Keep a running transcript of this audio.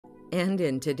and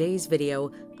in today's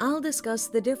video, I'll discuss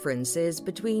the differences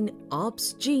between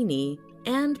Opsgenie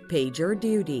and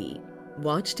PagerDuty.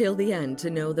 Watch till the end to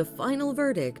know the final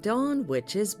verdict on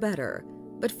which is better.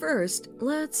 But first,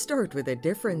 let's start with the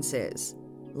differences.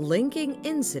 Linking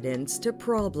incidents to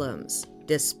problems.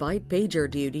 Despite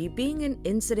PagerDuty being an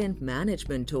incident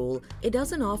management tool, it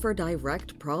doesn't offer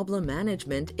direct problem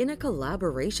management in a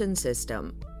collaboration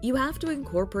system. You have to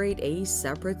incorporate a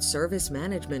separate service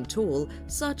management tool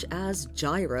such as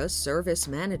Jira Service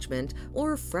Management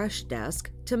or Freshdesk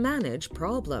to manage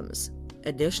problems.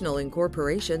 Additional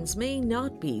incorporations may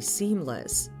not be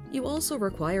seamless. You also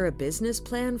require a business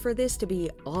plan for this to be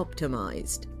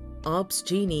optimized.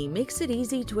 Opsgenie makes it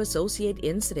easy to associate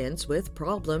incidents with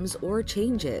problems or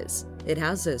changes. It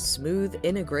has a smooth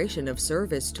integration of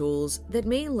service tools that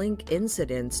may link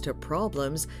incidents to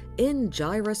problems in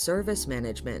Jira Service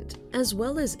Management, as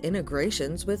well as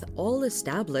integrations with all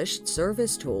established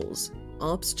service tools.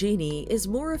 Opsgenie is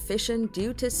more efficient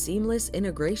due to seamless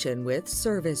integration with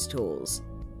service tools.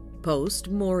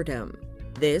 Post-mortem.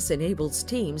 This enables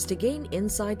teams to gain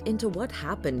insight into what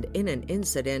happened in an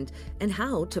incident and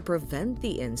how to prevent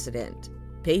the incident.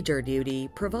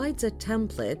 PagerDuty provides a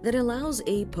template that allows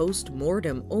a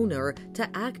post-mortem owner to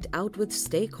act out with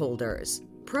stakeholders,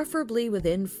 preferably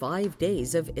within 5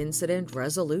 days of incident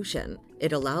resolution.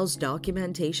 It allows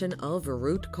documentation of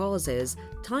root causes,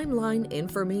 timeline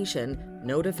information,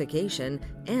 notification,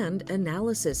 and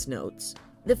analysis notes.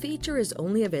 The feature is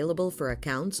only available for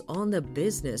accounts on the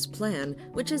business plan,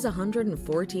 which is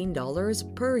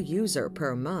 $114 per user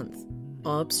per month.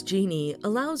 Opsgenie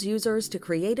allows users to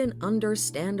create an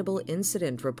understandable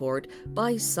incident report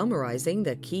by summarizing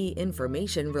the key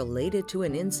information related to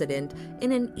an incident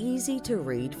in an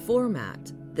easy-to-read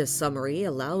format. The summary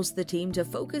allows the team to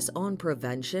focus on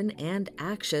prevention and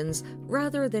actions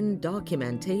rather than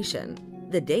documentation.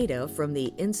 The data from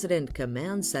the Incident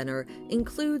Command Center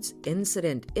includes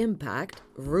incident impact,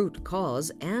 root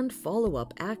cause, and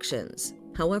follow-up actions.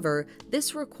 However,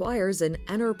 this requires an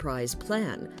enterprise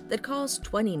plan that costs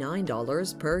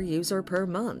 $29 per user per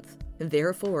month.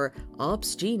 Therefore,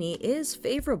 Opsgenie is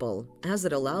favorable as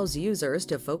it allows users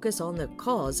to focus on the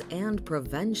cause and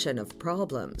prevention of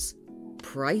problems.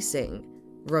 Pricing.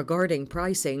 Regarding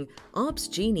pricing,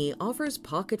 Opsgenie offers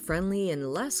pocket-friendly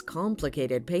and less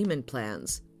complicated payment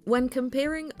plans. When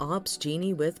comparing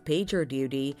Opsgenie with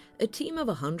PagerDuty, a team of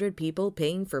 100 people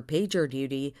paying for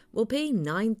PagerDuty will pay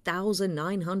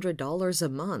 $9,900 a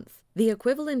month. The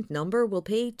equivalent number will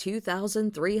pay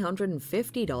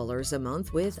 $2,350 a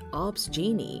month with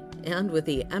Opsgenie. And with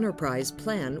the Enterprise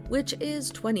plan, which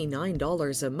is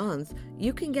 $29 a month,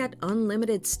 you can get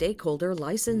unlimited stakeholder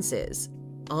licenses.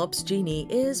 Opsgenie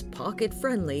is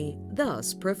pocket-friendly,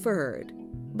 thus preferred.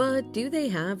 But do they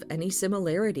have any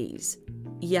similarities?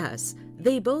 Yes,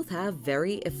 they both have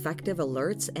very effective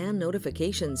alerts and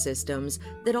notification systems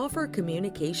that offer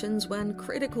communications when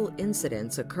critical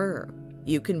incidents occur.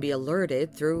 You can be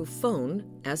alerted through phone,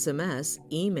 SMS,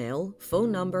 email,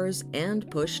 phone numbers,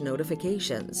 and push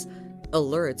notifications.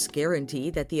 Alerts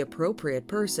guarantee that the appropriate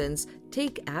persons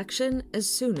take action as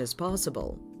soon as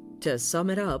possible. To sum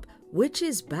it up, which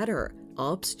is better,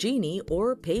 Opsgenie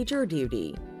or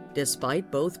PagerDuty?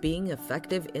 Despite both being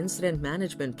effective incident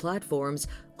management platforms,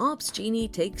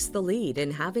 Opsgenie takes the lead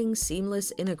in having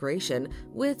seamless integration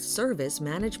with service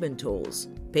management tools.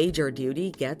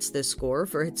 PagerDuty gets the score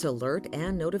for its alert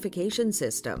and notification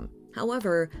system.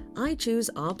 However, I choose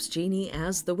Opsgenie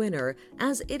as the winner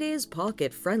as it is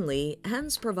pocket-friendly,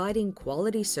 hence providing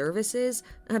quality services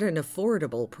at an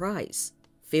affordable price.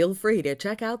 Feel free to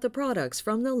check out the products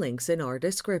from the links in our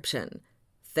description.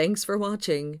 Thanks for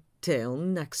watching. Till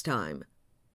next time.